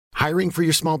Hiring for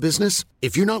your small business?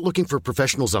 If you're not looking for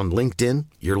professionals on LinkedIn,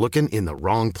 you're looking in the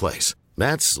wrong place.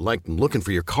 That's like looking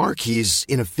for your car keys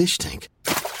in a fish tank.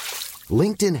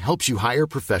 LinkedIn helps you hire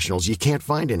professionals you can't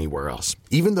find anywhere else,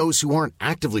 even those who aren't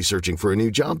actively searching for a new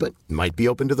job but might be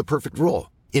open to the perfect role.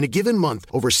 In a given month,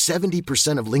 over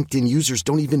 70% of LinkedIn users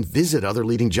don't even visit other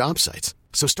leading job sites.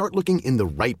 So start looking in the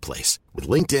right place. With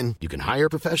LinkedIn, you can hire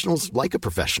professionals like a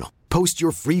professional. Post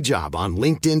your free job on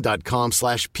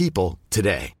linkedin.com/people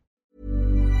today.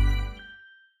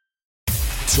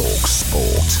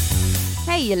 TalkSPORT.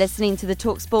 Hey, you're listening to the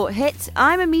TalkSPORT Hit.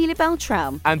 I'm Amelia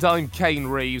Beltram. And I'm Kane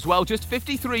Reeves. Well, just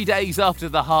 53 days after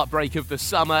the heartbreak of the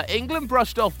summer, England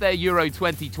brushed off their Euro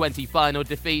 2020 final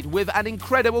defeat with an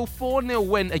incredible 4-0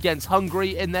 win against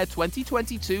Hungary in their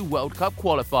 2022 World Cup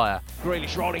qualifier.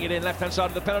 Grealish rolling it in left-hand side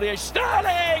of the penalty area.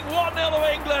 Sterling! 1-0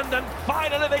 to England, and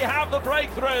finally they have the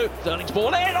breakthrough. Sterling's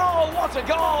ball in. Oh, what a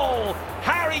goal!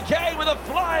 Harry Kane with a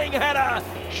flying header.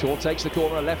 Shaw takes the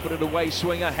corner, left-footed away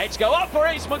swinger. Heads go up for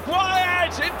Ace Maguire.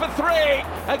 It's in for 3.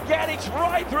 Again, it's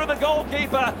right through the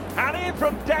goalkeeper. And in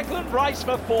from Declan Rice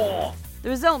for 4. The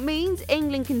result means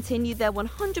England continue their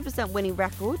 100% winning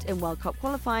record in World Cup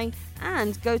qualifying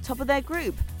and go top of their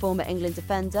group. Former England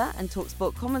defender and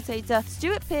TalkSPORT commentator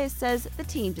Stuart Pearce says the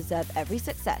team deserve every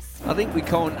success. I think we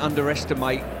can't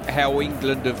underestimate how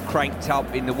England have cranked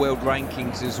up in the world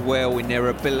rankings as well, in their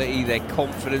ability, their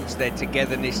confidence, their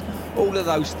togetherness. All of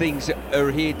those things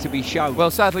are here to be shown. Well,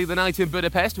 sadly, the night in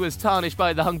Budapest was tarnished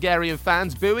by the Hungarian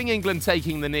fans booing England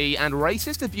taking the knee and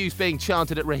racist abuse being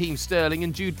chanted at Raheem Sterling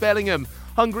and Jude Bellingham.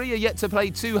 Hungary are yet to play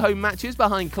 2 home matches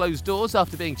behind closed doors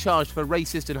after being charged for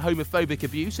racist and homophobic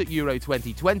abuse at Euro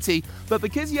 2020. But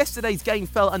because yesterday's game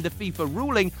fell under FIFA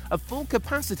ruling, a full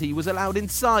capacity was allowed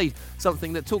inside,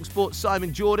 something that TalkSPORT's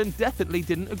Simon Jordan definitely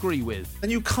didn't agree with.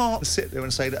 And you can't sit there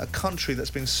and say that a country that's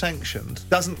been sanctioned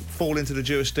doesn't fall into the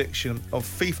jurisdiction of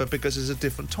FIFA because it's a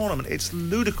different tournament. It's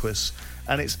ludicrous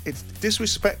and it's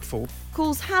disrespectful.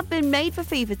 Calls have been made for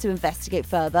FIFA to investigate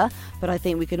further, but I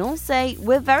think we can all say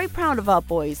we're very proud of our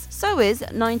boys. So is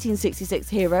 1966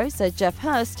 hero, says Jeff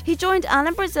Hurst. He joined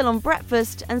Alan Brazil on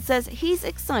breakfast and says he's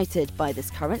excited by this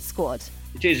current squad.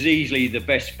 It is easily the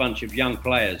best bunch of young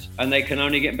players, and they can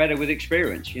only get better with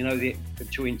experience. You know,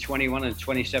 between 21 and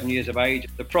 27 years of age,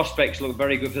 the prospects look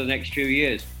very good for the next few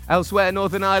years. Elsewhere,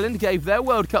 Northern Ireland gave their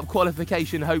World Cup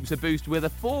qualification hopes a boost with a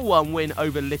 4-1 win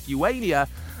over Lithuania.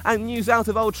 And news out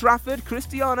of Old Trafford,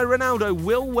 Cristiano Ronaldo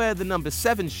will wear the number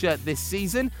 7 shirt this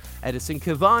season. Edison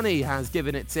Cavani has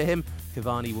given it to him.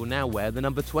 Cavani will now wear the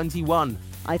number 21.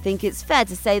 I think it's fair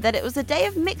to say that it was a day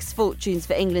of mixed fortunes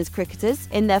for England's cricketers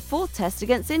in their 4th test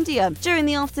against India. During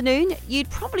the afternoon, you'd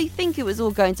probably think it was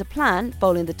all going to plan,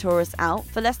 bowling the tourists out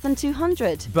for less than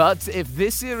 200. But if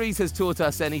this series has taught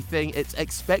us anything, it's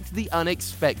expect the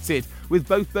unexpected. With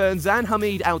both Burns and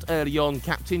Hamid out early on,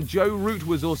 captain Joe Root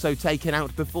was also taken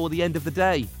out before the end of the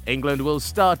day. England will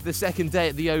start the second day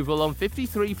at the Oval on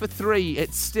 53 for 3.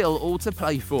 It's still all to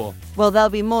play for. Well, there'll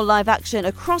be more live action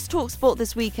across TalkSPORT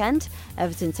this weekend.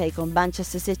 Everton take on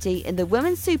Manchester City in the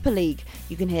Women's Super League.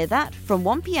 You can hear that from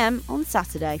 1 p.m. on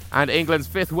Saturday. And England's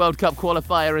 5th World Cup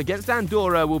qualifier against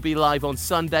Andorra will be live on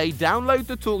Sunday. Download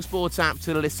the TalkSPORT app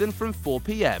to listen from 4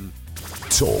 p.m.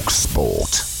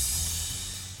 TalkSPORT.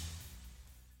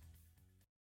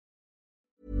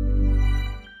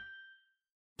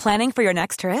 Planning for your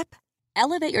next trip?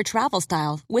 Elevate your travel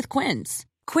style with Quince.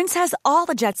 Quince has all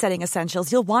the jet-setting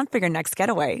essentials you'll want for your next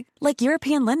getaway, like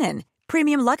European linen,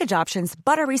 premium luggage options,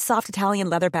 buttery soft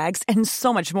Italian leather bags, and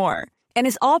so much more. And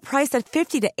is all priced at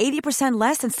 50 to 80%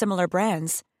 less than similar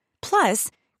brands.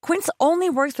 Plus, Quince only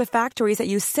works with factories that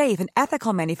use safe and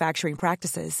ethical manufacturing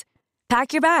practices.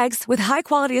 Pack your bags with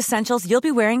high-quality essentials you'll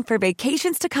be wearing for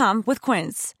vacations to come with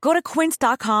Quince. Go to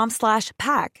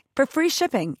quince.com/pack for free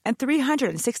shipping and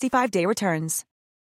 365-day returns.